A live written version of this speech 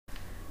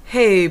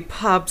Hey,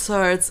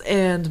 Pop-Tarts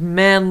and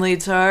Manly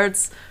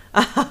Tarts.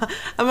 I'm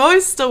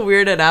always still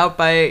weirded out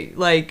by,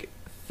 like,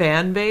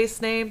 fan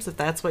base names, if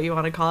that's what you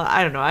want to call it.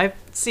 I don't know. I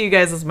see you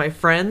guys as my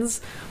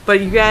friends,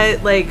 but you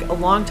guys, like, a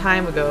long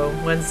time ago,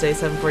 Wednesday,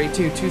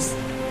 742,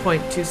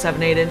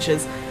 2.278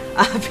 inches,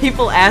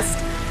 people asked,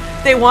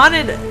 they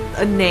wanted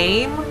a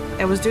name.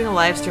 I was doing a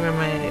live stream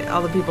and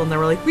all the people in there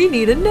were like, we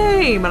need a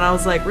name. And I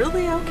was like,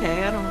 really?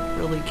 Okay, I don't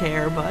really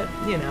care, but,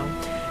 you know.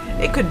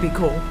 It could be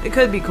cool. It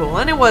could be cool.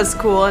 And it was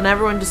cool, and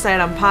everyone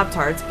decided on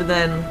Pop-Tarts, but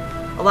then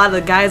a lot of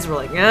the guys were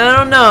like, I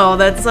don't know,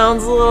 that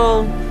sounds a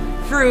little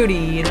fruity,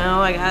 you know?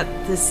 I got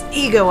this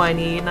ego I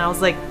need, and I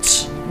was like,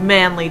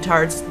 Manly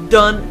Tarts.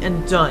 Done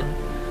and done.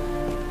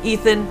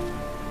 Ethan,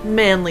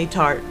 Manly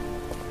Tart.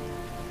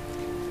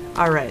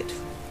 Alright.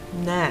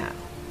 Now.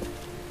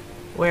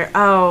 Where,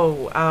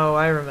 oh,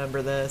 I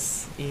remember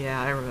this.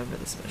 Yeah, I remember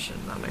this mission.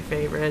 Not my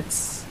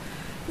favorites.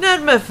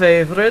 Not my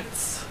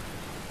favorites.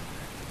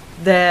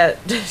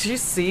 That, did you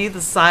see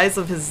the size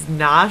of his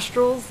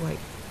nostrils? Like,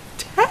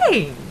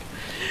 dang!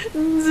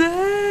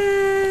 Dang!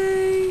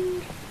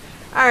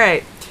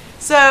 Alright,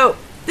 so,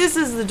 this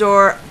is the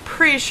door.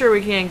 Pretty sure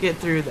we can't get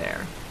through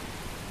there.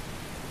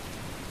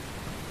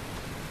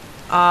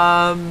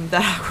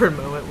 That awkward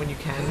moment when you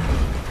can.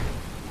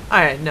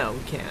 Alright, no,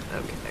 we can't.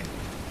 Okay.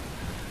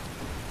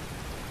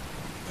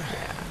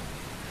 Yeah.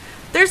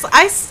 There's,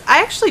 I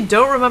actually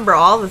don't remember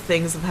all the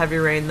things of Heavy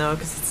Rain, though,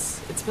 because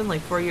it's been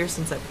like 4 years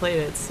since I played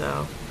it,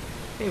 so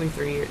maybe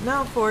 3 years.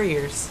 No, 4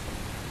 years.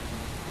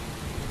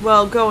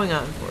 Well, going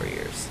on 4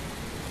 years.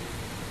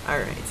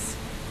 Alright.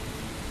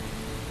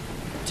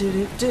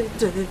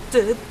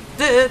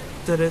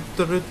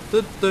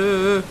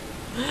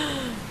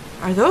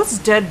 Are those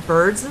dead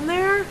birds in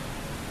there?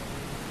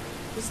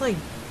 Just like...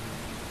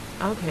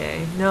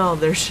 Okay. No,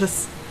 there's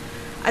just...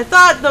 I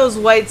thought those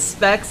white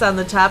specks on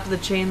the top of the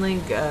chain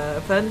link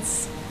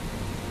fence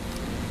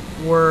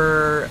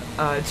were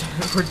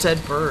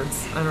dead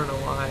birds. I don't know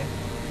why.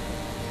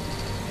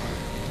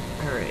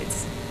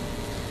 Alright.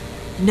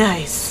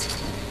 Nice.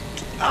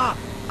 Ah.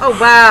 Oh,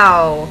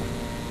 wow.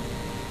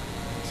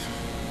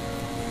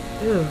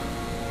 Ew.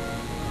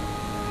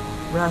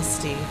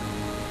 Rusty.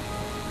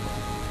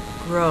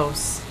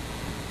 Gross.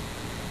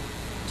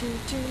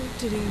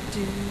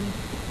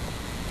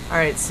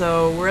 Alright,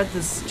 so we're at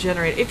this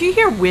generator. If you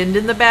hear wind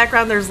in the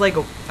background, there's like,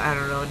 I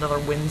don't know, another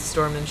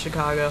windstorm in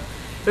Chicago.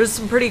 There's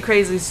some pretty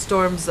crazy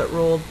storms that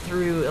rolled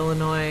through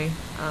Illinois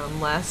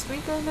last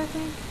weekend, I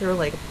think. There were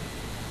like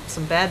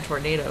some bad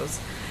tornadoes.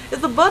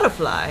 It's a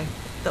butterfly.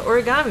 The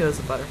origami was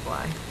a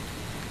butterfly.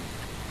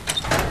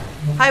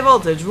 High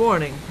voltage,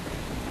 warning.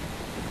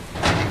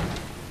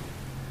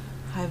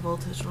 High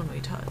voltage when we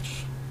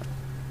touch.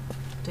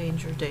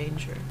 Danger,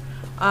 danger.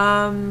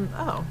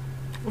 Oh.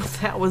 Well,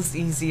 that was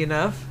easy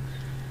enough.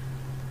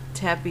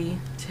 Tappy,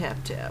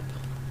 tap, tap.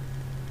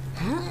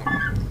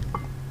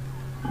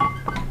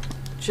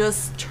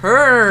 Just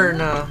turn.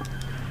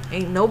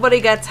 Ain't nobody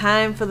got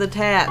time for the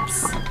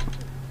taps.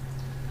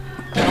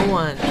 No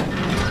one.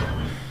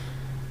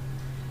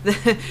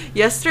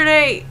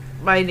 Yesterday,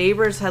 my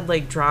neighbors had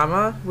like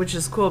drama, which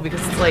is cool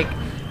because it's like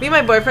me and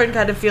my boyfriend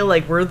kind of feel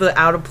like we're the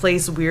out of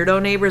place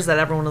weirdo neighbors that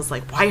everyone is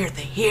like, why are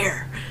they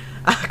here?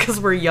 Because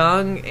we're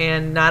young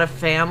and not a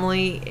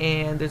family,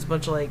 and there's a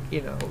bunch of like,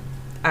 you know,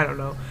 I don't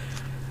know,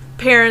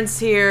 parents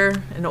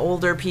here and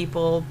older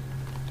people,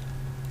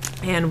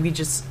 and we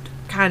just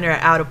kind of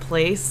out of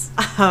place.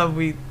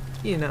 We,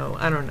 you know,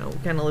 I don't know,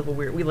 kind of live a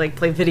weird, we like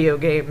play video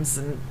games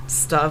and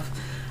stuff,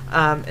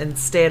 and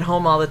stay at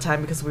home all the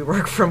time because we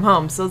work from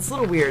home, so it's a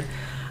little weird.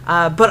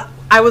 But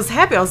I was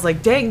happy. I was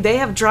like, dang, they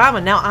have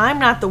drama. Now I'm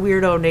not the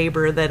weirdo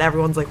neighbor that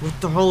everyone's like, what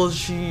the hell is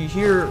she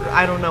here?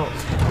 I don't know.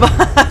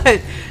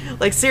 But,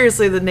 like,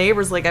 seriously, the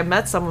neighbors, like, I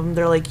met some of them,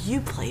 they're like, you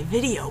play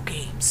video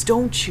games,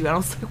 don't you? And I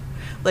was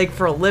like,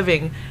 for a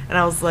living. And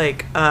I was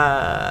like,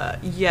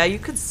 yeah, you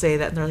could say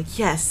that. And they're like,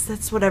 yes,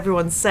 that's what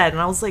everyone said. And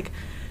I was like,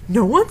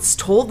 no one's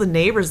told the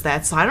neighbors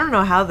that, so I don't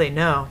know how they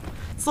know.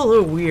 It's a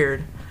little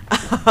weird.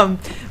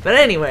 But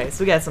anyways,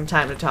 we got some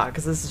time to talk,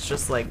 because this is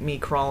just like me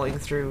crawling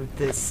through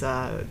this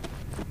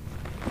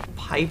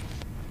pipe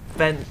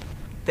vent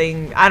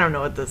thing. I don't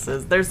know what this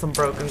is. There's some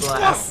broken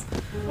glass.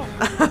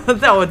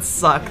 That would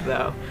suck,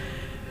 though.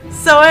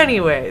 So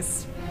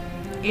anyways,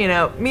 you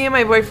know, me and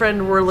my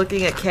boyfriend were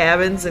looking at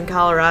cabins in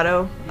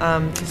Colorado,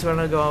 because we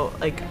want to go,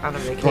 like, on a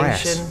vacation.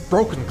 Glass.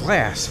 Broken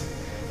glass.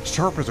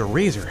 Sharp as a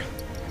razor.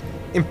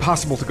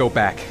 Impossible to go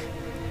back.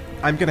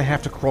 I'm gonna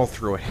have to crawl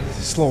through it,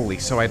 slowly,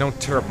 so I don't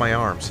tear up my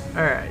arms.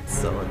 Alright,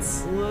 so let's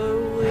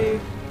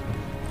slowly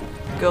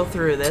go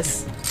through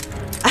this.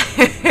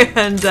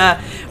 And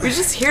we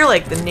just hear,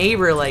 like, the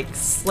neighbor, like,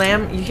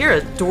 slam. You hear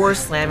a door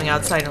slamming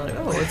outside, and you're like,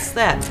 oh, what's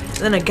that? And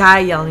then a guy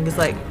yelling is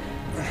like,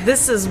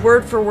 this is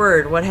word for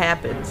word what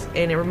happened.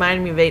 And it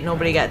reminded me of Ain't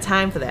Nobody Got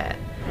Time for That.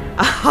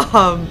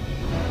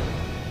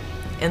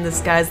 And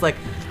this guy's like,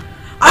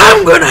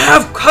 I'm gonna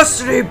have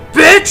custody,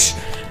 bitch!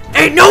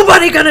 Ain't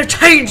nobody gonna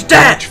change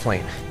that! Match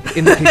flame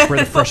indicates where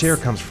the fresh air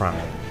comes from.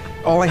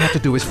 All I have to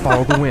do is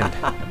follow the wind.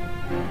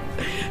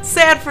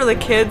 Sad for the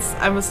kids.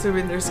 I'm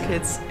assuming there's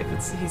kids if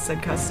it's he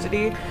said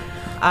custody.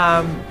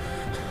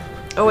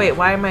 Oh wait,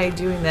 why am I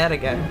doing that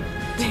again?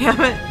 Damn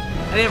it.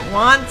 I didn't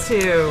want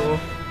to.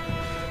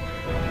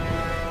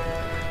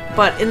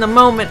 But in the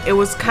moment, it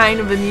was kind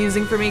of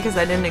amusing for me because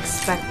I didn't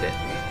expect it.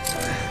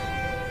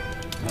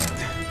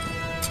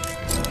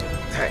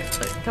 Alright,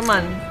 come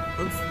on.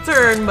 Let's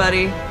turn,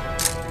 buddy.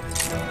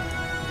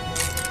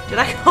 Did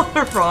I go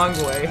the wrong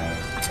way?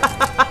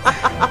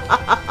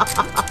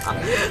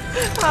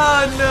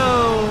 Oh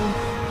no.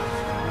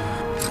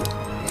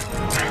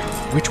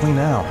 Which way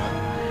now?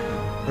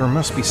 There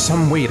must be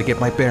some way to get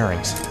my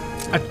bearings.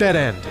 A dead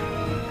end.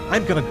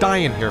 I'm gonna die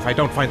in here if I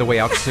don't find a way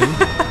out soon.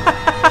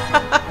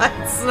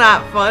 It's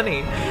not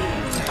funny.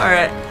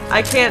 Alright,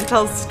 I can't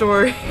tell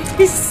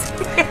stories.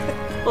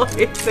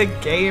 Play the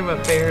game,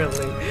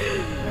 apparently.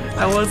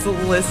 I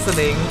wasn't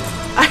listening.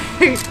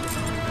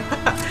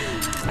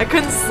 I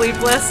couldn't sleep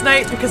last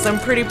night because I'm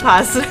pretty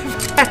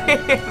positive I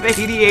have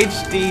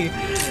ADHD.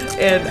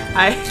 And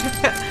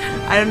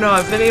I don't know,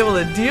 I've been able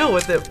to deal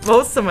with it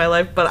most of my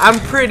life, but I'm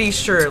pretty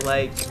sure,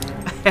 like,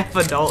 I have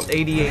adult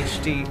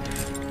ADHD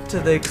to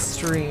the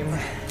extreme.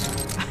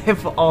 I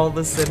have all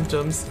the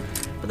symptoms.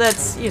 But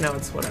that's, you know,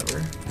 it's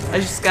whatever. I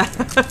just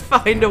gotta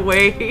find a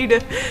way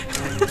to...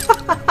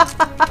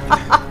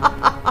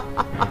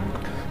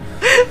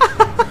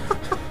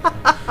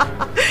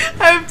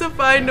 I have to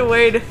find a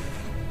way to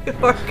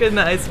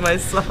organize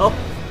myself.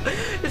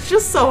 It's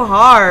just so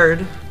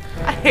hard.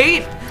 I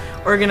hate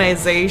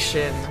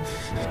organization.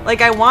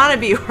 Like, I want to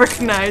be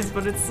organized,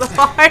 but it's so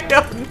I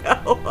don't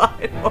know what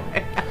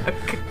I'm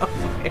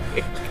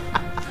going.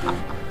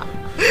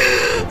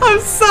 I'm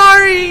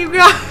sorry, you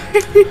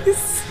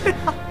guys.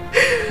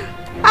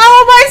 How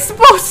am I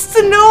supposed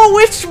to know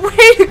which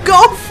way to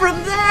go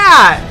from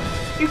that?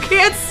 You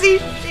can't see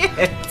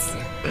shit.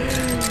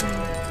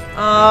 Oh,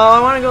 I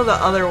want to go the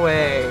other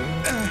way.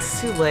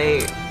 It's too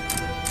late.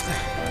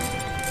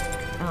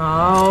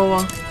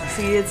 Oh,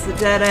 see, it's the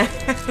dead end.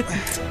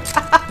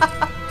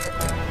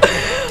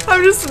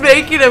 I'm just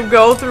making him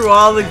go through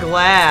all the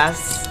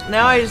glass.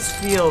 Now I just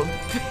feel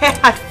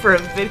bad for a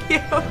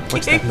video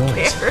game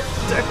character.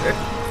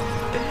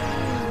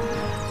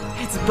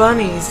 It's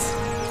bunnies.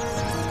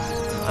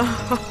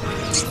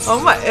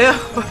 Oh my, ew.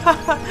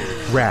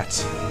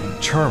 Rats.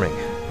 Charming.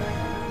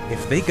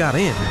 If they got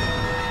in,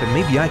 then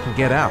maybe I can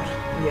get out.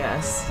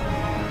 Yes.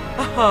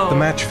 Oh. The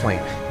match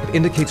flame. It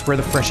indicates where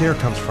the fresh air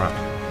comes from.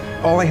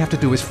 All I have to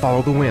do is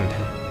follow the wind.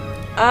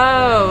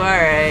 Oh,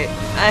 alright.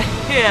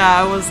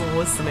 Yeah, I wasn't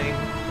listening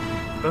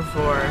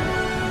before.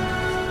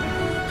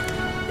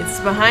 It's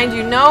behind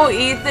you. No,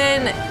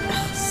 Ethan!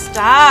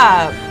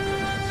 Stop!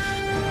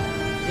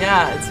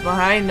 Yeah, it's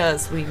behind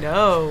us. We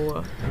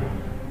know.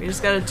 We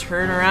just gotta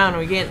turn around.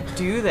 We can't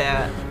do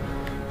that.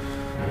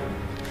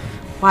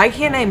 Why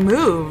can't I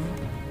move?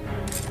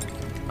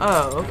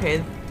 Oh,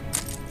 okay.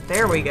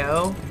 There we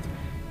go.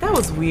 That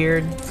was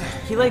weird.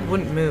 He, like,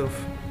 wouldn't move.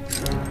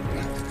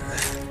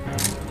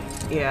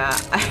 Yeah,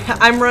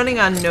 I'm running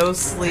on no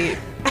sleep.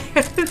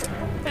 I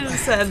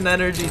just had an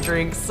energy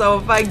drink, so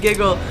if I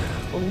giggle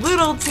a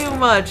little too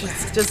much,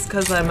 it's just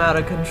because I'm out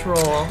of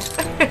control.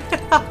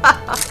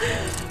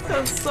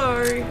 I'm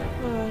sorry.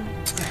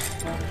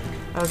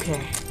 Okay.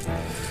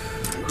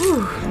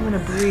 Whew, I'm gonna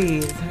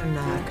breathe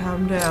and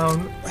calm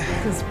down.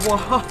 Because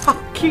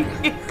walking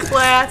in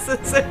class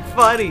isn't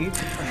funny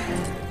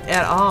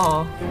at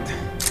all.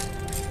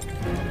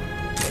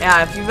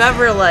 Yeah, if you've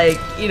ever, like,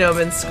 you know,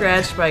 been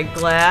scratched by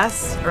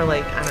glass, or,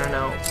 like, I don't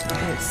know,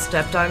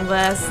 stepped on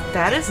glass,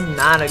 that is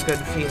not a good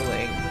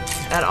feeling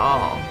at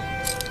all.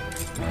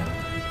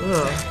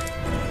 Ugh.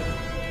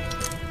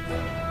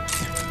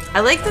 I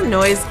like the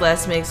noise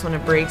glass makes when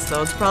it breaks,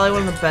 though. It's probably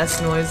one of the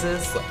best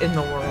noises in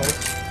the world.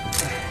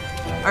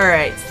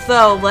 Alright,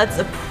 so let's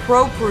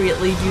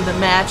appropriately do the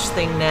match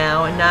thing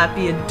now and not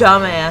be a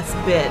dumbass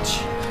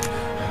bitch.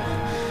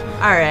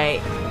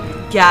 Alright,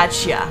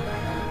 gotcha.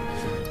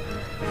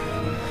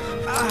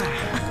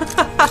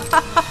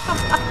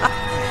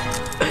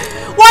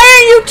 Why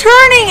are you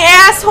turning,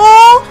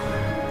 asshole?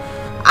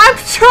 I'm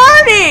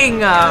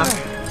turning!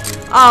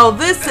 Oh,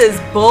 this is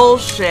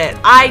bullshit.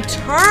 I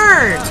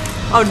turned!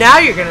 Oh, now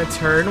you're gonna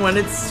turn when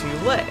it's too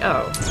late.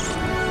 Oh.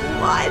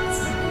 What?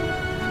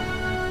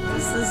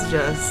 This is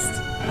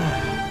just...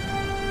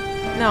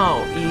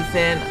 No,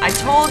 Ethan. I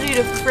told you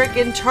to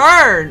frickin'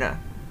 turn!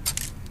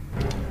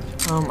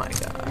 Oh my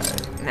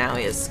god. Now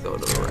he has to go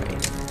to the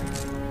right.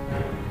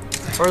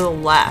 Or the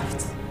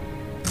left.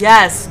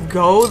 Yes,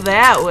 go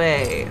that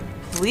way.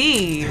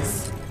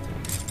 Please.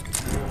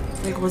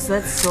 Like, was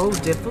that so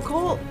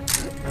difficult?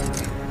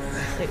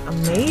 Like,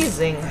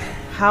 amazing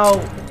how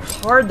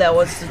hard that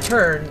was to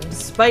turn,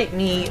 despite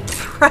me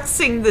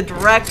pressing the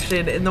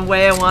direction in the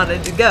way I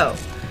wanted to go.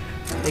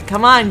 Like,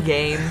 come on,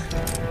 game.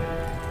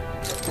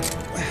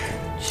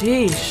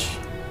 Sheesh.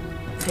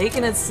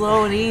 Taking it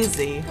slow and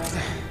easy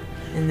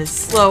in this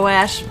slow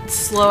ass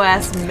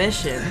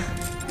mission.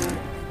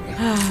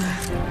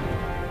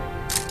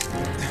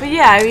 But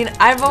yeah, I mean,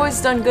 I've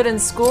always done good in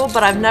school,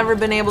 but I've never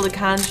been able to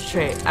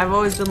concentrate. I've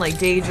always been like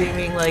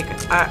daydreaming, like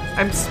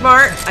I'm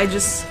smart,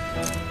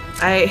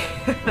 I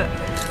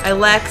I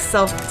lack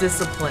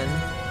self-discipline,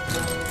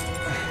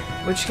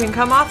 which can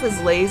come off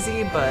as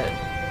lazy, but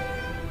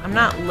I'm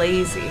not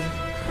lazy.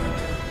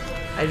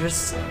 I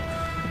just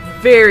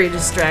very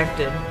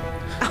distracted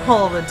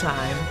all the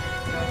time.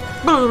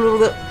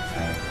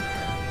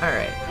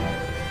 Alright.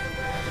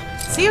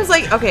 Seems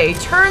like, okay, he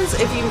turns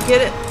if you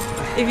get it.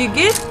 If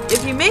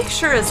you make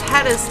sure his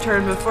head is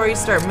turned before you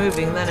start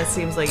moving, then it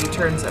seems like he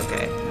turns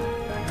okay.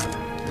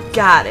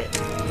 Got it.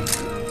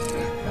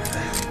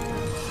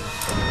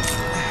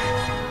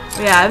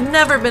 Yeah, I've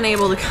never been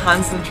able to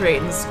concentrate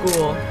in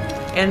school.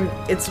 And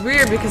it's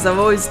weird because I've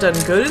always done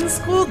good in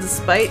school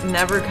despite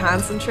never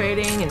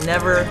concentrating and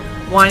never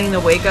wanting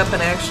to wake up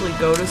and actually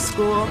go to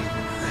school.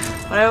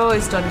 But I've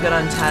always done good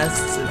on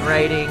tests and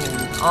writing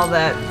and all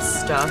that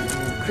stuff,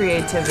 and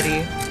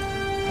creativity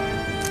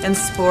and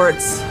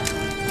sports.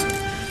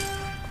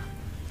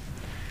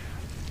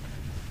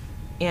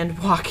 And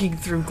walking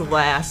through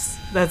glass.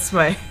 That's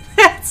my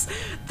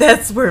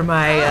that's where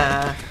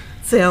my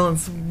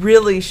talents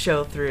really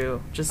show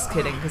through. Just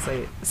kidding, because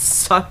I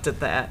sucked at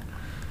that.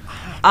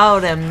 Oh,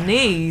 them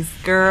knees,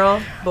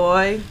 girl,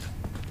 boy,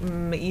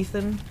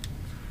 Ethan.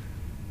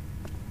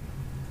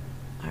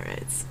 All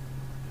right.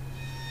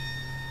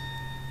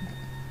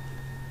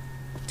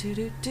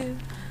 Do.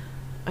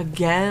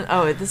 Again?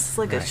 Oh, this is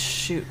like a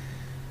shoot.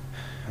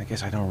 I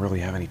guess I don't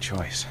really have any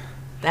choice.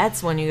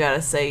 That's when you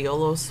gotta say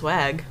YOLO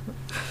swag.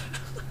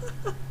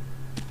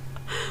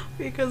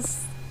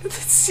 Because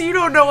you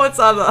don't know what's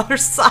on the other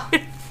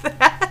side of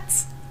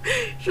that.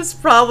 Just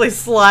probably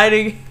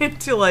sliding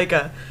into like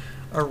a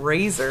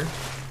razor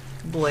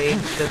blade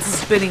that's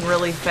spinning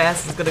really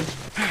fast is gonna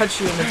cut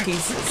you into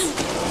pieces.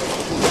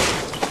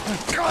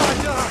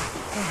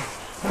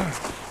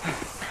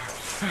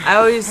 I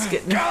always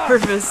get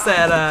nervous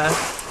at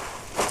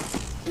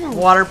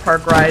water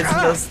park rides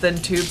with those thin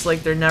tubes,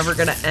 like they're never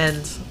gonna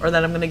end, or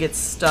that I'm gonna get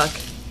stuck.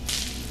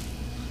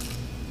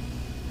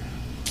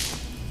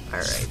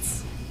 Alright.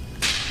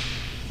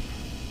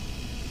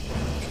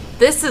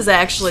 This is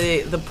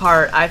actually the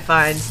part I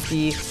find to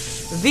be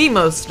the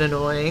most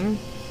annoying.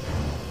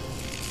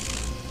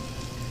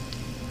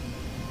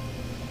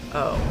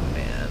 Oh,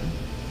 man.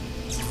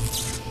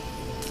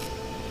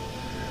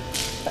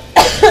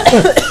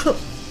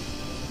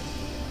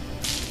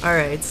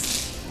 Alright.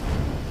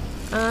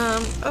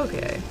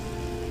 Okay.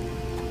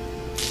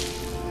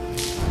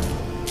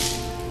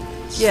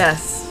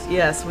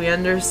 Yes, we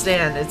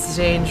understand. It's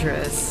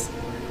dangerous.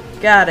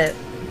 Got it.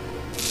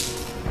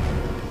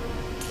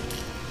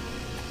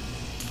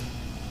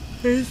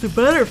 There's the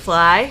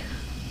butterfly.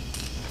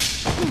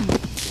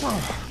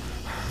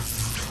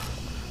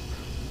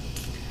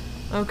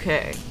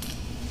 Okay.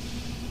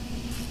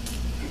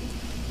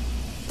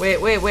 Wait.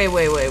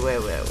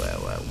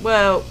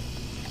 Whoa.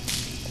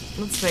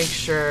 Let's make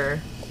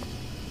sure.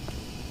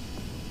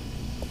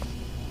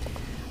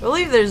 I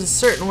believe there's a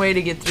certain way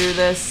to get through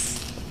this.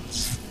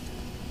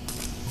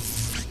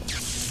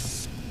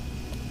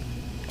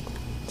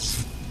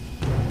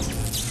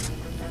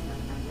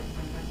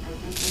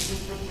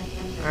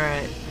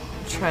 Alright,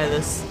 try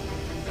this.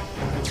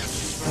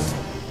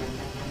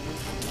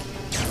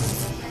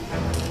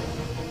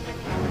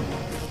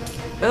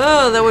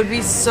 Oh, that would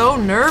be so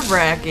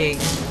nerve-wracking.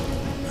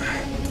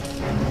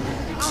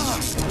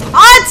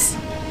 What?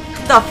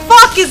 The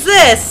fuck is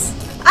this?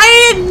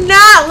 I did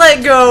not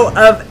let go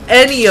of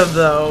any of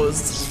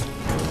those.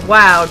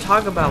 Wow,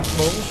 talk about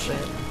bullshit.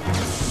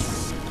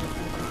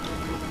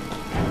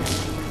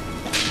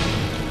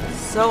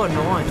 So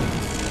annoying.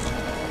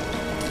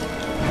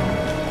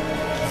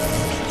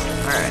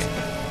 Alright.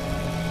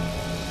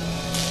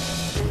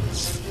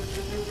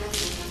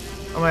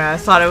 Oh my god, I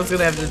thought I was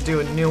gonna have to do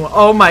a new one.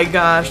 Oh my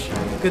gosh.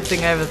 Good thing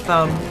I have a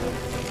thumb.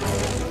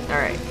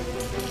 Alright.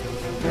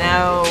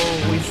 Now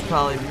we should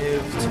probably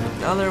move to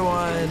another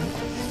one.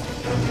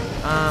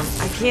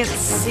 I can't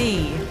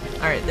see.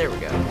 Alright, there we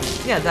go.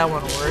 Yeah, that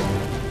one will work.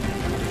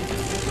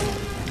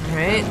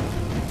 Alright.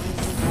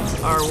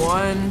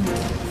 R1.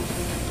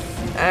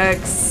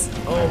 X.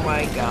 Oh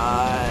my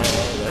god.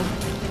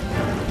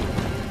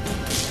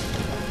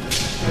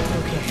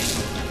 Okay.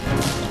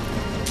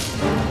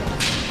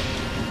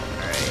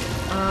 Alright.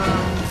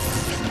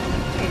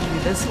 I can do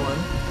this one.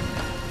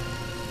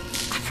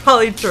 I'm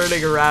probably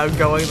turning around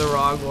going the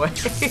wrong way.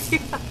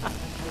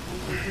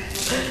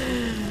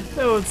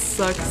 That would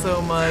suck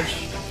so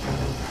much.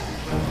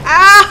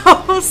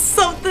 Ow!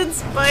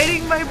 Something's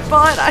biting my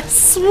butt, I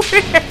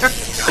swear!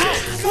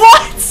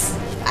 What?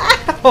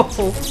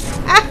 Ow!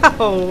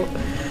 Ow!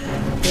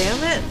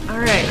 Damn it.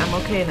 Alright, I'm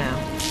okay now.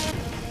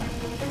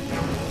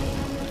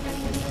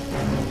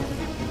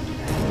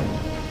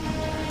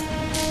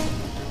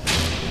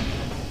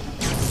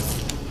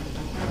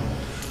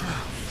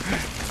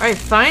 Alright,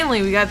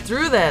 finally we got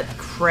through that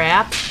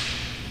crap.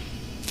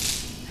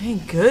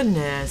 Thank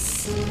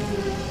goodness.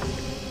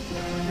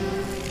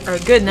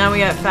 Alright, good. Now we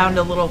got found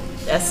a little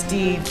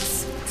SD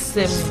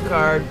SIM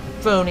card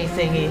phony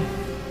thingy.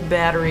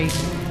 Battery.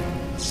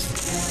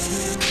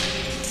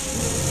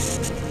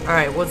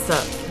 Alright, what's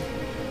up?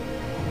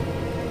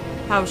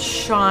 How's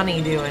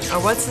Shawnee doing?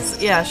 Or what's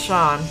his... Yeah,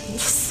 Sean.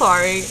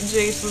 Sorry,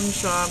 Jason,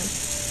 Sean.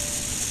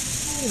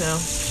 You know,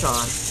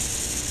 Sean.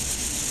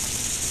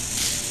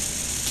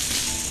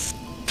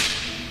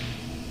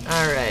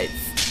 Alright.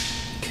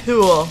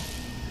 Cool.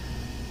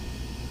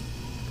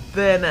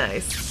 Very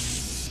nice.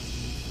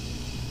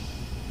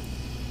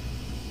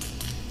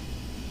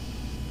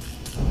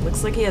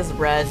 Looks like he has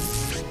red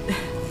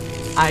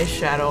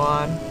eyeshadow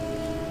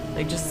on.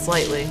 Like, just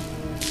slightly.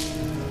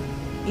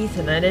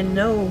 Ethan, I didn't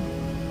know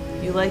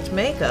you liked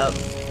makeup.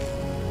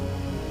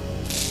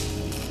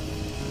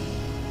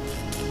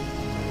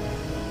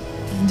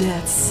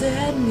 That's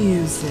sad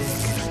music.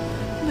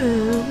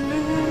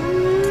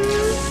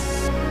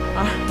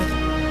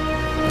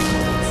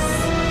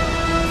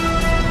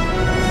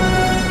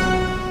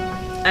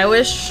 I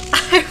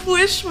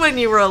wish when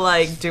you were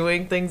like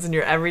doing things in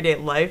your everyday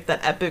life that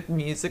epic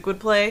music would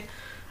play.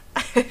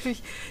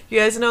 You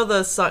guys know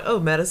the song? Oh,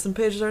 medicine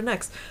pages are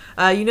next.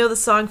 You know the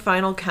song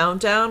Final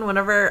Countdown?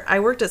 Whenever I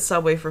worked at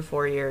Subway for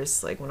 4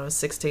 years, like when I was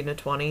 16 to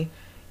 20,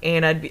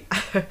 and I'd be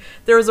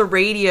there was a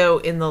radio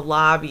in the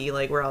lobby,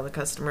 like where all the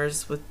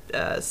customers would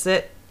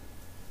sit.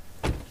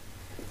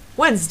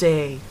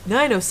 Wednesday,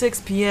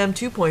 9:06 p.m.,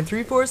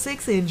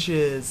 2.346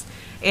 inches,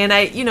 and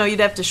you'd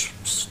have to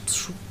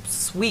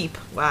sweep.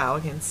 Wow, I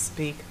can't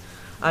speak.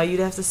 You'd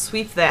have to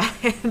sweep that,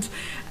 and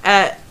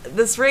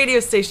this radio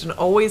station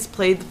always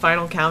played the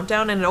Final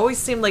Countdown, and it always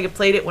seemed like it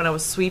played it when I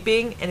was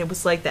sweeping, and it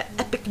was like that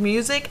epic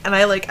music, and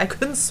I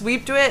couldn't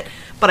sweep to it,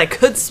 but I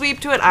could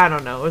sweep to it. I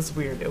don't know, it was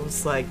weird. It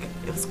was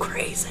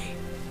crazy.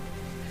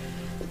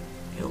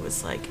 It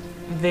was like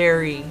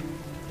very,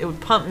 it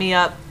would pump me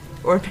up,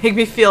 or make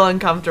me feel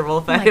uncomfortable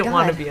if I didn't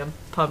want to be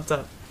pumped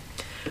up.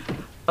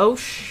 Oh,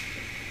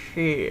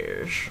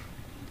 sheesh.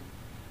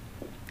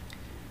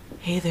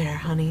 Hey there,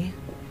 honey.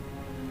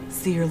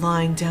 See, you're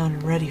lying down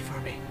and ready for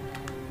me.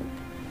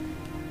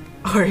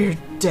 Or you're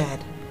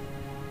dead.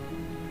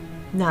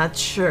 Not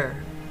sure.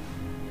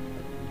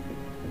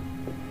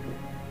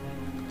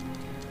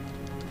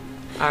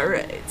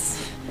 Alright.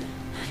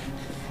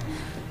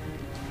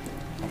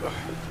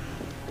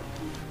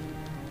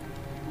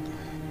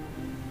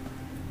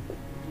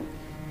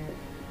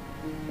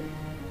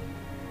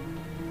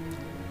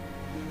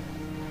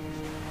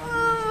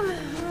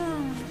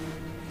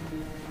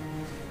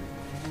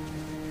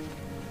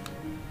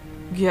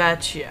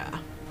 Gotcha.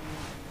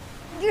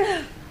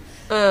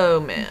 Oh,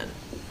 man.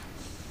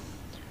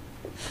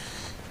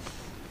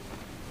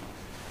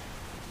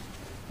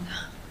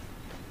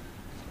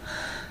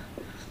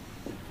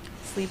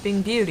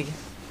 Sleeping Beauty.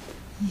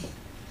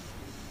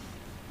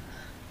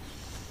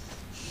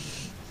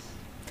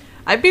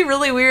 I'd be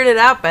really weirded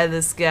out by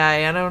this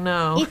guy. I don't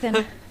know.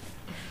 Ethan.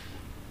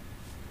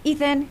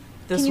 Ethan.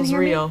 This was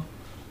real.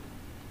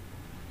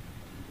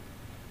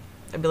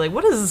 I'd be like,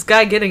 what is this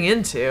guy getting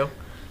into?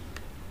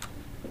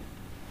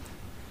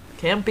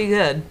 Can't be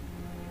good.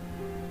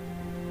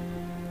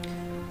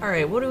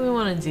 Alright, what do we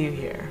want to do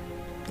here?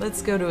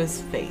 Let's go to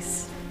his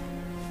face.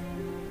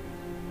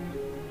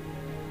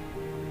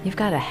 You've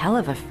got a hell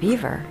of a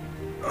fever.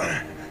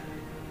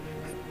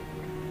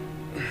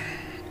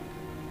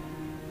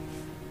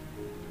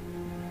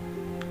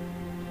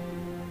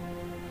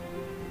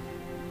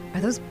 Are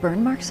those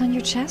burn marks on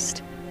your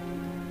chest?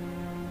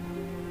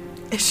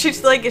 Is she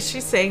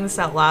saying this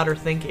out loud or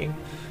thinking?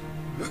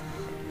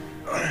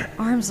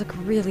 Arms look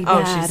really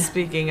Oh, bad. she's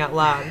speaking out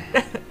loud.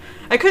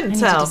 I couldn't I need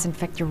tell. to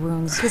disinfect your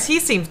wounds. Because he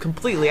seems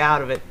completely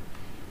out of it.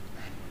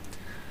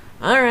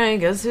 Alright,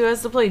 guess who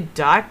has to play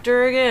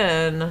doctor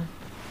again?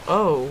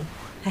 Oh.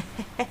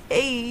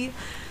 Hey.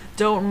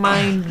 Don't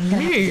mind You're gonna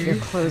have to me. get your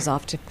clothes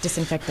off to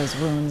disinfect those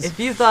wounds. If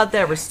you thought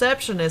that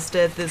receptionist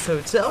at this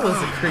hotel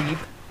was a creep,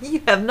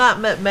 you have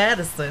not met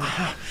Madison.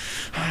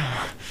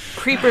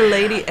 Creeper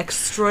lady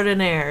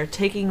extraordinaire,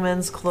 taking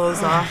men's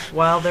clothes off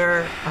while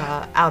they're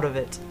out of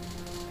it.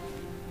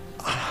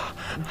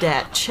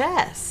 That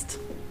chest.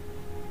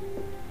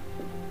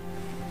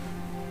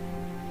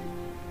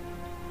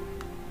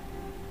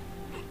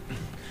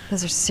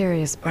 Those are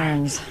serious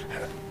burns.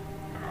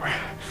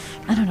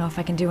 I don't know if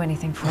I can do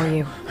anything for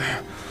you.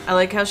 I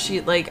like how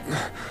she,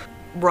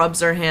 rubs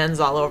her hands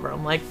all over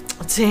him. Like,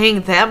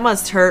 dang, that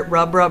must hurt.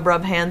 Rub, rub,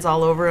 rub hands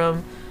all over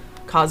him,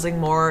 causing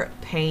more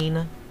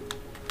pain.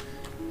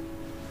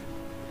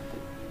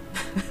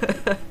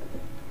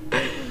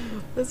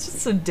 That's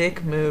just a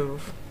dick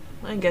move.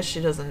 I guess she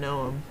doesn't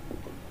know him.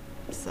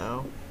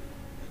 So.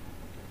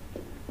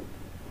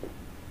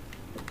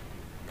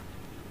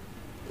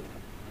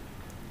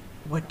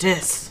 What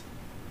dis?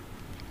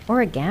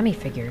 Origami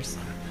figures.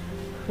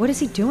 What is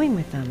he doing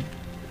with them?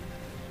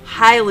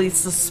 Highly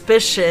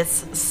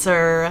suspicious,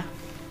 sir.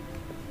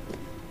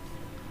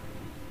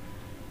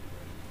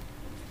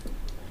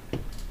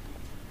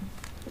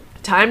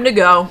 Time to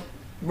go.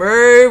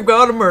 We've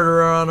got a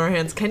murderer on our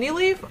hands. Can you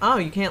leave? Oh,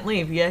 you can't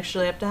leave. You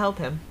actually have to help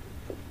him.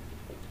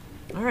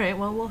 Alright,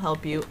 well, we'll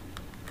help you.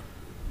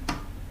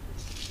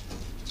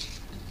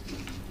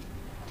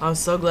 I was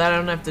so glad I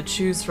don't have to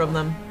choose from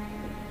them.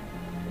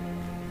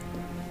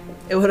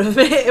 It would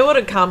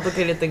have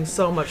complicated things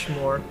so much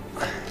more.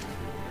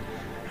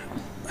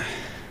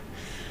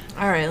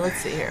 Alright,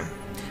 let's see here.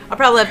 I'll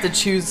probably have to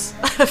choose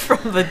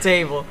from the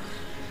table.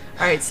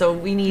 Alright, so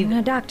we need... I'm not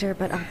a doctor,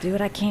 but I'll do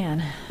what I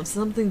can.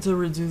 something to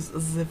reduce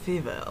the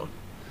fever.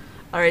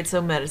 Alright,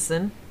 so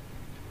medicine.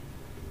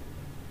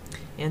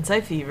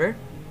 Anti-fever.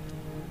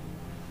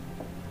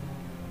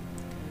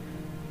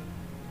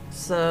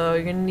 So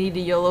you're gonna need to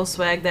YOLO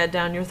swag that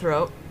down your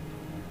throat.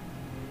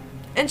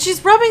 And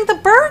she's rubbing the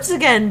burns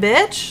again,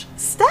 bitch!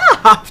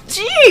 Stop!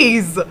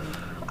 Jeez!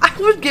 I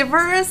would give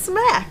her a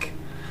smack.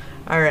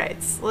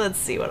 Alright, so let's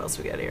see what else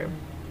we got here.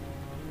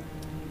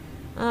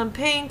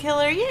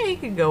 Painkiller. Yeah, you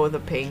could go with a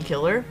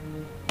painkiller.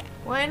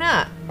 Why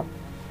not?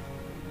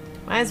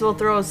 Might as well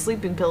throw a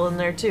sleeping pill in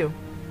there too.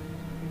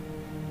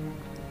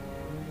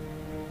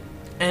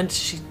 And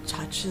she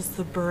touches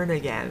the burn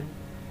again.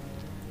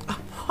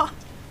 What?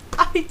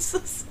 I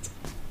just...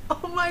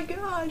 Oh my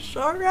gosh,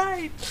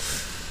 alright.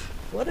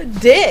 What a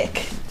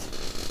dick.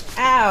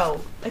 Ow.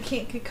 I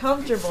can't get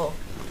comfortable.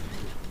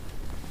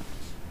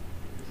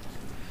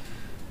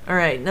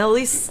 Alright, now at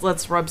least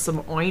let's rub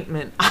some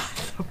ointment on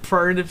the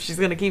burn if she's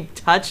gonna keep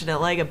touching it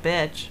like a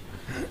bitch.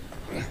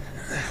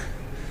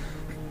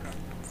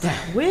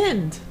 That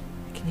wind!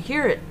 I can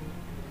hear it.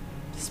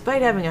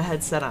 Despite having a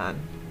headset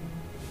on.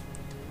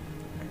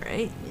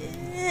 Alright.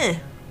 Yeah.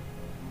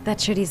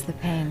 That should ease the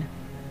pain.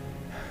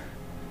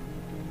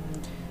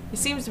 He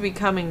seems to be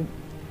coming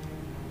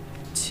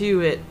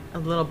to it a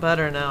little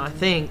better now, I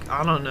think.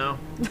 I don't know.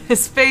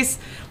 His face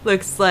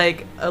looks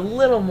like a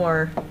little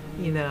more,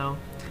 you know...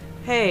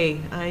 Hey,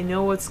 I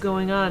know what's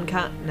going on.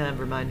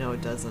 Never mind. No,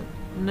 it doesn't.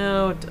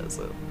 No, it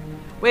doesn't.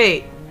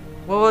 Wait.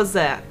 What was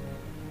that?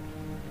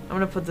 I'm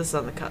gonna put this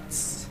on the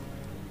cuts.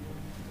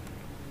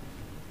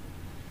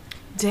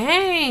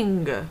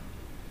 Dang!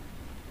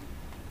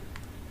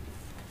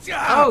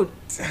 Oh,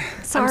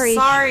 Sorry. I'm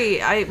sorry.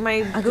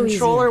 My I'll go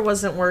controller easier.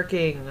 wasn't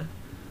working.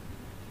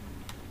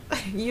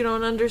 You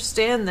don't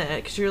understand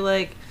that, because you're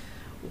like,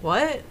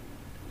 what?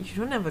 You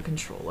don't have a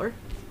controller.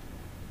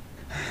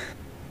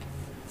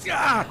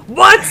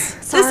 What?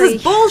 Sorry. This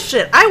is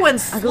bullshit. I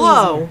went I'll go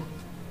slow. easier.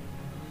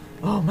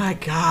 Oh my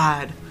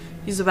god.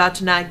 He's about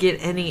to not get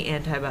any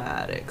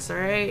antibiotics,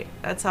 alright?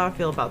 That's how I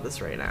feel about this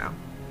right now.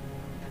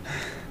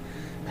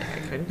 I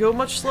couldn't go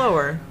much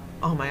slower.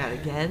 Oh my god,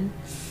 again?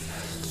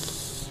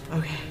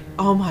 Okay.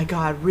 Oh my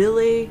god,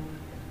 really?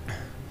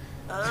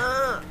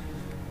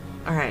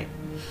 Alright.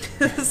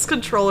 This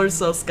controller's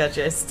so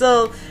sketchy. I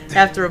still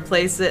have to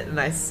replace it, and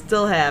I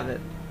still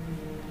haven't.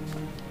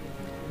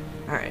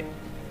 Alright.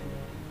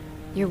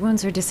 Your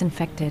wounds are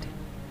disinfected.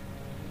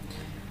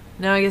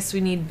 Now I guess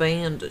we need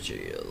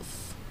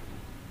bandages.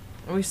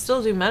 And we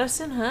still do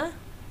medicine, huh?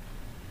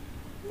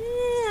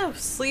 Yeah,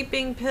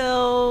 sleeping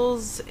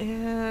pills.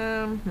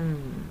 We'll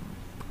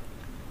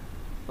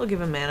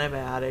give him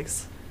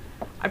antibiotics.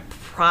 I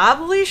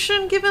probably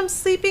shouldn't give him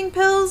sleeping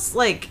pills,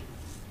 like,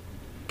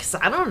 because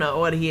I don't know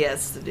what he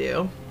has to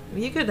do.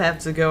 He could have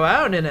to go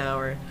out in an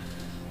hour.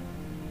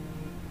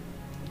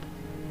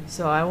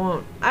 So I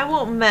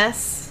won't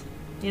mess.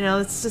 You know,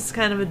 it's just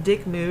kind of a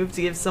dick move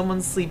to give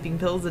someone sleeping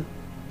pills that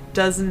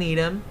doesn't need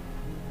them.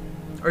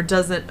 Or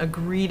doesn't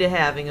agree to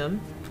having them.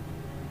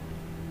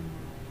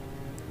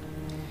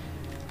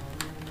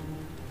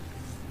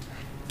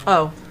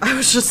 Oh, I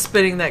was just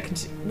spinning that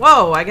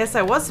whoa, I guess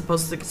I was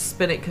supposed to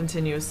spin it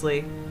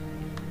continuously.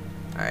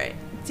 Alright.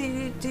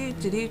 Do.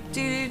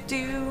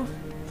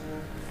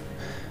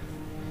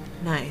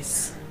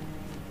 Nice.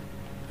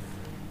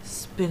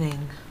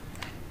 Spinning.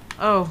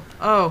 Oh,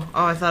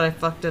 I thought I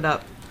fucked it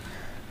up.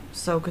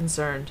 So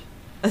concerned.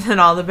 And then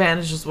all the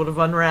bandages would have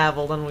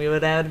unraveled and we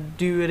would have to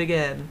do it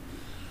again.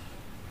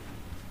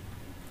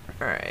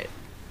 Alright.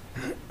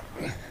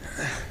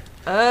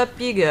 Up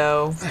you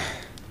go.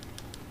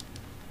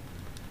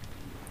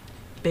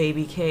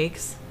 Baby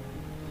cakes.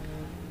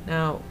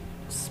 Now,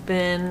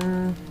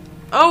 spin.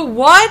 Oh,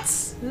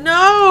 what?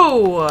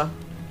 No!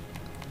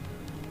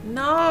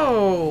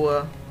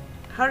 No!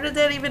 How did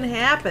that even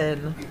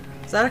happen? I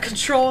was out of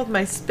control with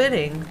my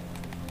spinning.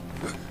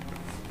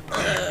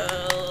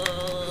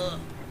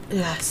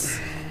 Yes.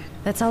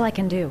 That's all I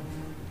can do.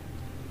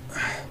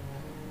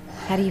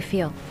 How do you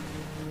feel?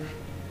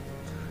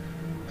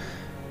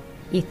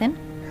 Ethan?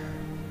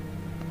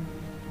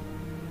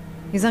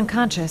 He's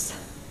unconscious.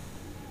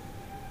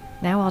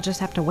 Now I'll just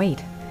have to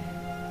wait.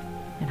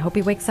 And hope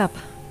he wakes up.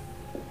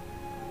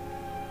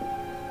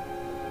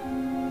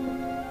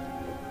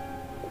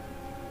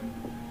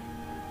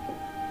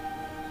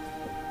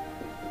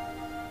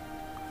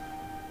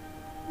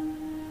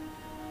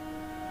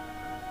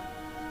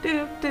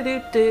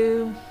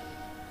 Do.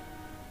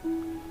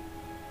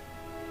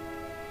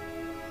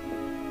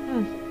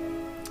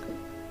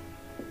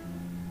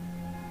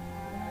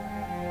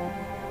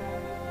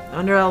 I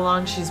wonder how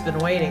long she's been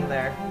waiting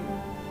there.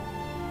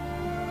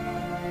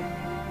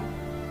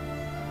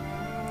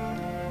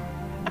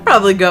 I'd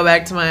probably go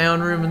back to my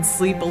own room and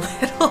sleep a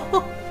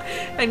little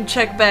and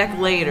check back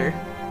later.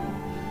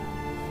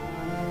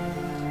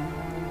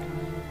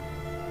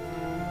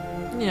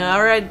 You know,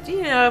 or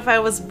if I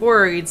was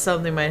worried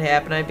something might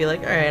happen, I'd be like,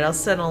 alright, I'll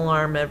set an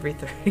alarm every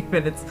 30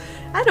 minutes.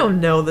 I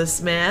don't know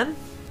this man.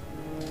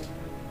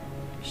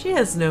 She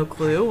has no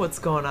clue what's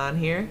going on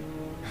here.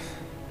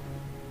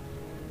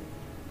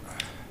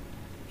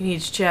 He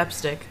needs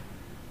chapstick.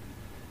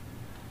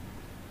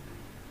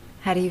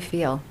 How do you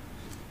feel?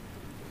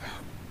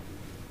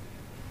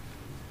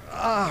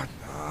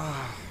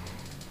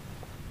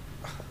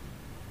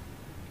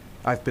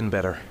 I've been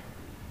better.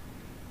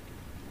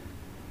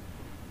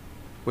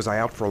 Was I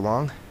out for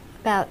long?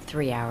 About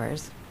 3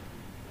 hours.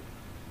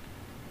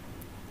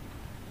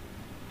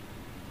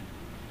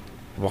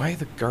 Why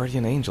the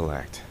guardian angel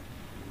act?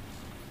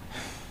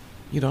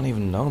 You don't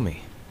even know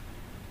me.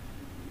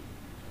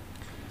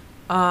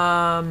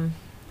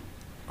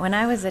 When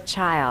I was a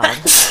child,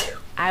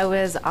 I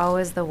was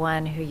always the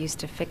one who used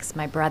to fix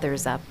my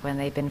brothers up when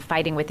they'd been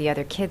fighting with the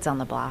other kids on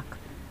the block.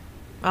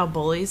 Oh,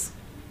 bullies.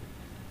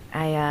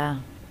 I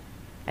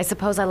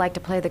suppose I like to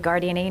play the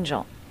guardian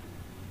angel.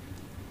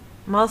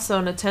 I'm also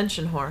an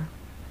attention whore.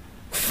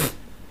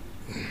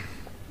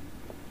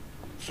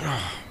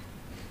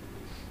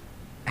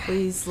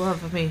 Please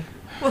love me.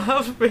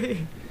 Love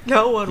me.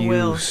 No one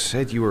will. You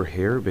said you were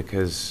here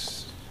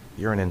because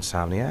you're an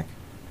insomniac?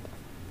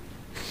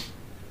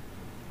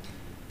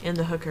 And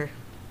a hooker.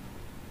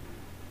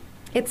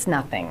 It's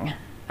nothing.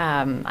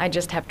 I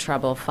just have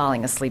trouble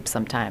falling asleep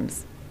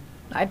sometimes.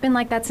 I've been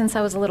like that since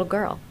I was a little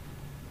girl.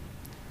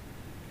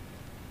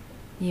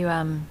 You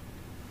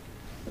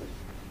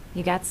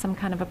got some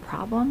kind of a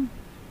problem?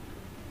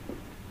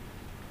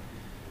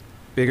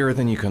 Bigger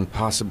than you can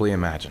possibly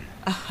imagine.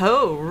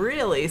 Oh,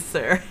 really,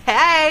 sir?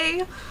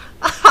 Hey!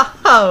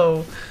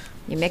 Oh!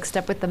 You mixed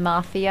up with the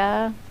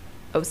mafia?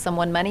 Owe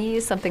someone money?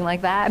 Something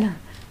like that?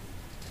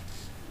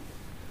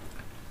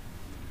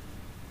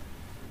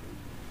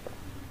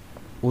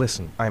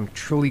 Listen, I'm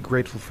truly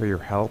grateful for your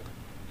help,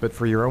 but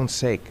for your own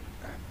sake,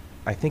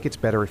 I think it's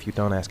better if you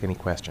don't ask any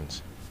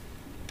questions.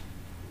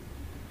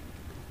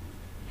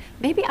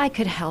 Maybe I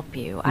could help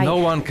you. No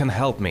one can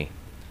help me.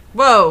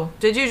 Whoa!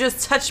 Did you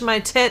just touch my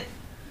tit?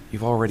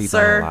 You've already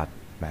Sir. done a lot,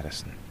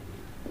 Madison.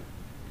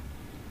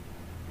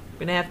 I'm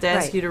gonna have to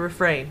ask Right. you to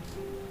refrain.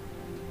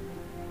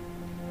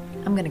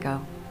 I'm gonna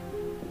go.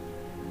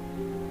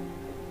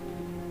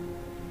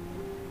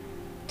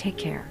 Take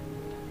care.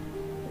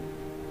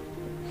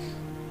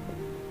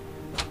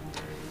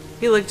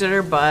 He looked at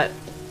her butt.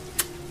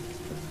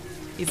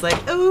 He's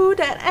like, ooh,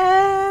 that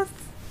ass!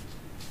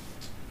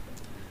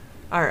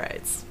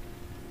 Alright.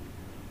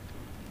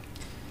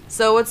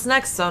 So what's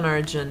next on our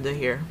agenda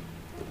here?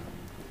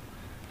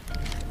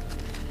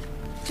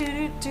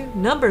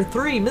 Number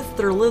 3,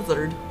 Mr.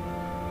 Lizard.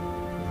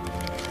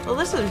 Well,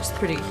 this is just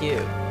pretty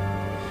cute.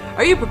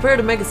 Are you prepared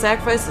to make a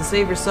sacrifice to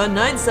save your son?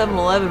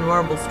 9711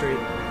 Marble Street.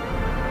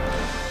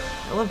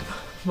 I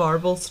love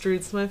Marble Street.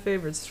 It's my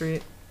favorite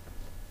street.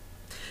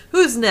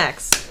 Who's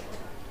next?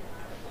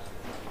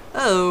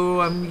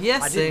 Oh, I'm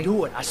guessing. I didn't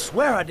do it. I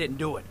swear I didn't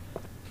do it.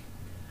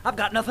 I've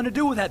got nothing to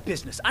do with that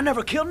business. I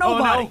never killed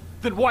nobody. Oh, no?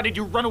 Then why did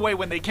you run away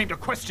when they came to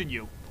question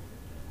you?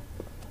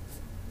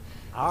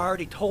 I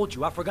already told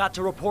you I forgot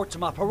to report to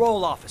my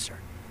parole officer.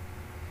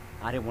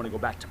 I didn't want to go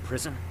back to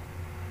prison.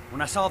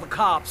 When I saw the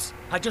cops,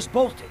 I just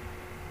bolted.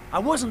 I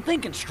wasn't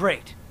thinking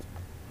straight.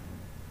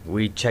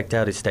 We checked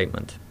out his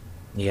statement.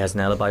 He has an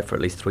alibi for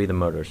at least 3 of the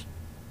murders.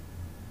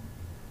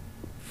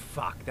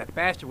 Fuck, that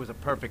bastard was a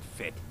perfect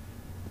fit.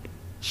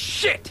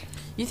 Shit!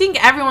 You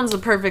think everyone's a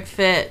perfect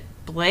fit,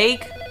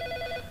 Blake?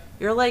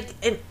 You're like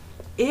an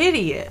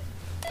idiot.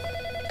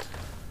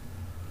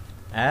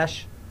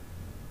 Ash?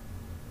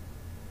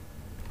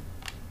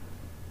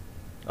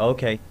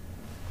 Okay.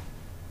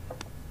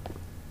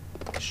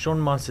 Sean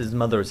Moss's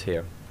mother's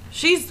here.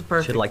 She's the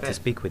perfect She'd like fit. to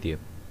speak with you.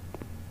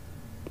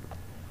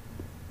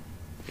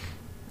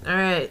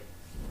 Alright.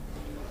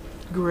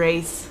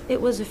 Grace.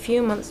 It was a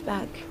few months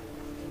back.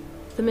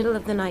 The middle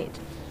of the night.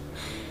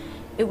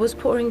 It was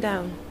pouring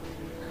down.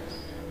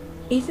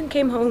 Ethan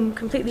came home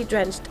completely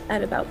drenched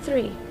at about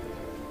 3.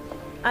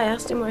 I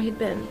asked him where he'd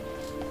been.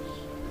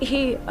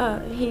 He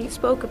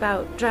spoke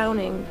about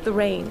drowning, the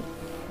rain.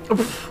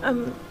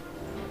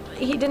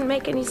 He didn't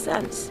make any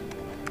sense.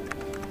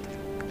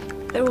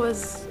 There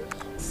was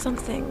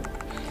something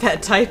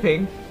That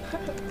typing.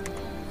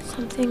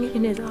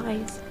 in his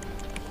eyes.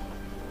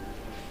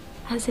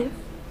 As if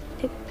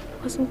it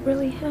wasn't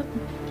really him.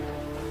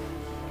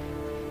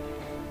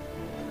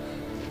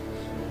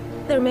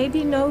 There may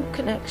be no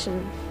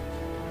connection,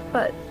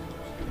 but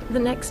the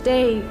next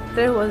day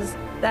there was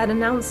that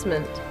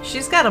announcement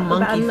She's got a about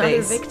monkey another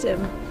face.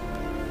 victim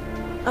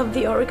of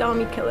the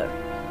origami killer.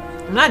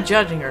 I'm not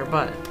judging her,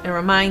 but it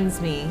reminds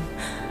me.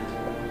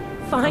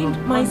 Find Oh,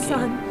 my monkey.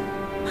 son.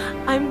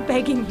 I'm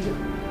begging you.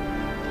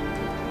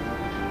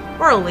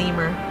 Or a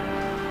lemur.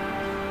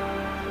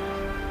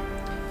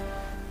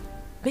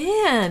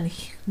 Man,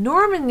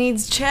 Norman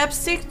needs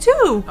chapstick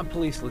too. I'm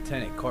Police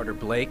Lieutenant Carter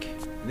Blake,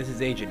 and this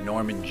is Agent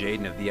Norman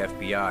Jaden of the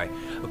FBI.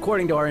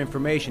 According to our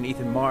information,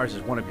 Ethan Mars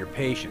is one of your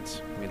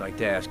patients. We'd like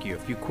to ask you a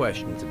few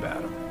questions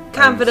about him.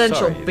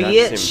 Confidential, I'm sorry,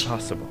 that's bitch.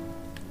 impossible.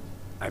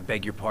 I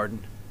beg your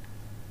pardon?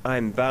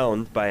 I'm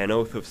bound by an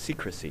oath of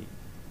secrecy.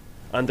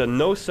 Under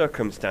no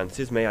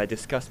circumstances may I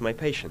discuss my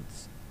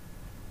patients.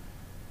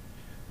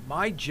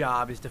 My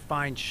job is to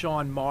find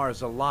Sean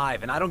Mars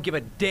alive, and I don't give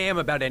a damn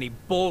about any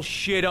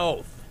bullshit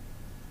oath.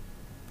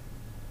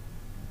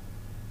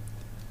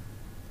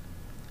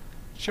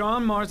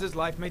 Sean Mars's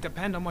life may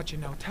depend on what you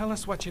know. Tell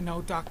us what you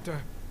know,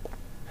 Doctor.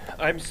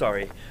 I'm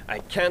sorry, I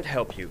can't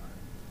help you.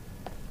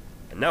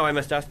 And now I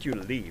must ask you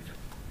to leave.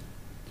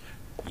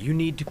 You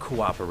need to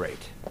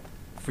cooperate.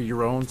 For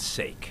your own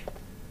sake.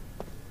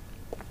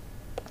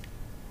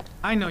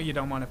 I know you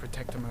don't want to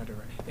protect the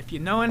murderer. If you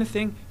know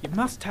anything, you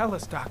must tell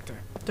us, Doctor.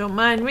 Don't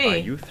mind me. Are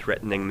you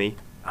threatening me?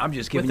 I'm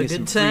just giving With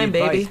you a some good free time,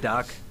 advice, baby.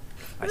 Doc.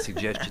 I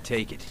suggest you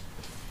take it.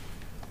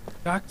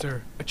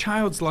 Doctor, a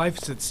child's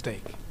life's at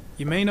stake.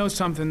 You may know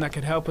something that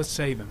could help us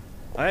save him.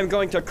 I am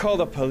going to call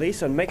the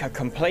police and make a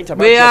complaint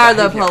about We your are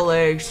the behavior.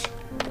 police.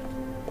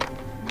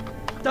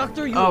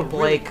 Doctor, you Oh, are really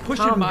Blake,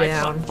 pushing calm my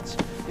down. buttons.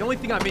 The only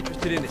thing I'm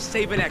interested in is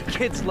saving that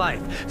kid's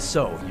life.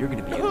 So, you're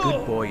gonna be a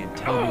good boy and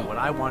tell me what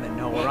I want to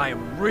know, or I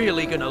am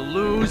really gonna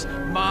lose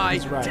my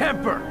He's right.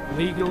 temper.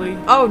 Legally,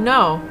 Oh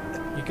no.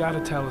 you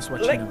gotta tell us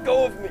what you know. Let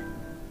go of me.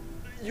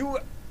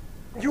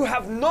 You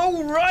have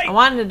no right. I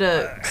wanted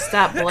to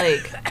stop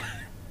Blake.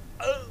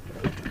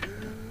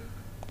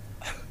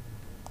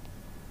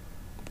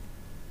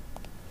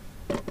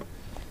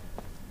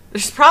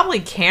 There's probably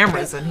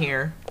cameras in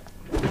here.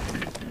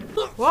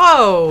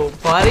 Whoa,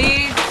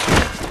 buddy.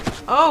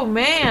 Oh,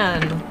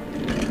 man.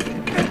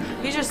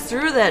 He just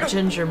threw that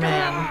ginger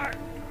man.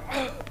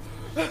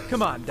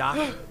 Come on, Doc.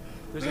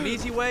 There's an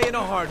easy way and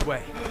a hard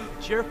way.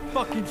 It's your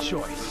fucking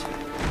choice.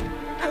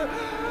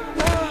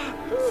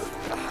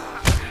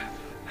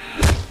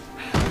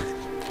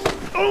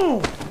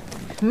 Oh!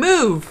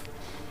 Move.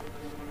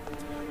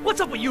 What's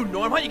up with you,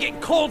 Norm? Huh? You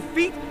getting cold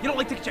feet? You don't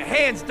like to get your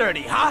hands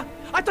dirty, huh?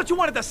 I thought you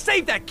wanted to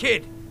save that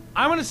kid!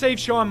 I want to save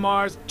Sean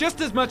Mars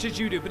just as much as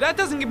you do, but that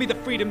doesn't give me the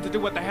freedom to do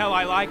what the hell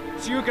I like,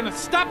 so you're gonna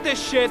stop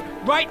this shit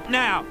right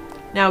now!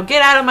 Now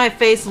get out of my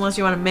face unless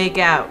you want to make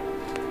out.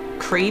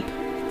 Creep.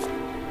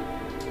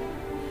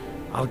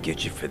 I'll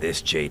get you for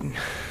this, Jaden.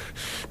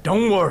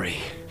 Don't worry.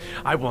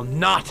 I will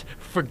not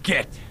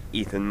forget.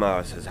 Ethan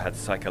Mars has had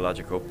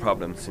psychological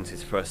problems since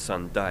his first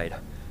son died.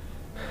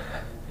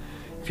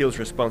 Feels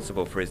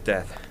responsible for his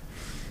death.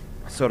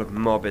 A sort of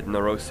morbid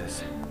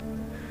neurosis.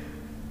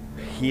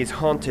 He is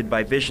haunted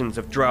by visions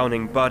of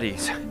drowning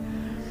bodies.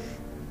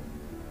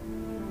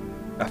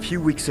 A few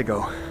weeks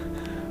ago,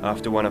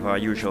 after one of our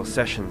usual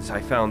sessions,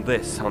 I found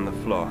this on the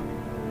floor.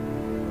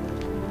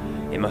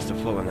 It must have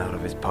fallen out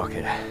of his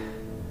pocket.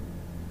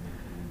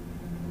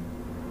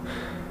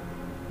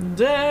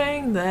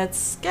 Dang, that's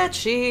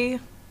sketchy.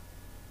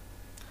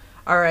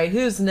 Alright,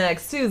 who's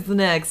next? Who's the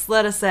next?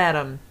 Let us at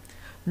him.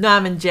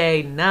 Norman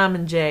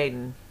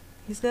Jaden.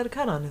 He's got a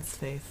cut on his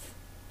face.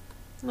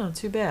 No,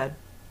 too bad.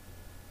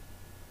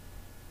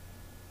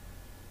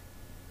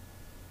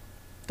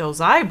 Those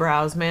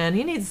eyebrows, man.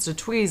 He needs to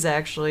tweeze,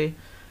 actually.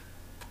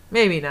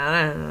 Maybe not.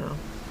 I don't know.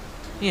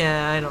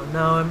 Yeah, I don't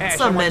know. Ash,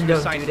 Some I want men you to don't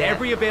assign do that.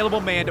 every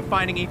available man to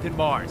finding Ethan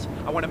Mars.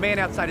 I want a man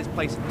outside his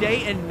place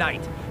day and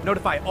night.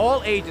 Notify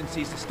all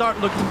agencies to start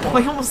looking for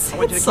I him. almost I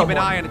want you hit to keep an someone.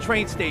 eye on the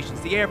train stations,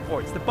 the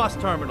airports, the bus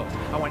terminals.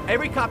 I want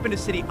every cop in the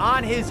city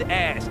on his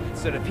ass,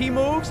 so that if he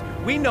moves,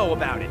 we know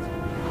about it.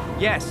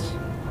 Yes,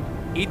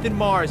 Ethan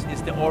Mars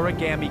is the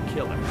origami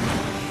killer.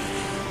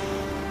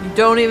 You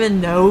don't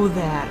even know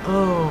that.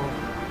 Oh.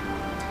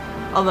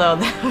 Although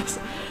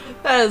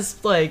that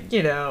is like,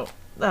 you know,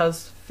 that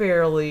was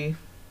fairly...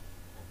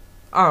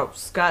 Oh,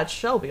 Scott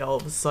Shelby all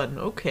of a sudden.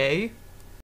 Okay.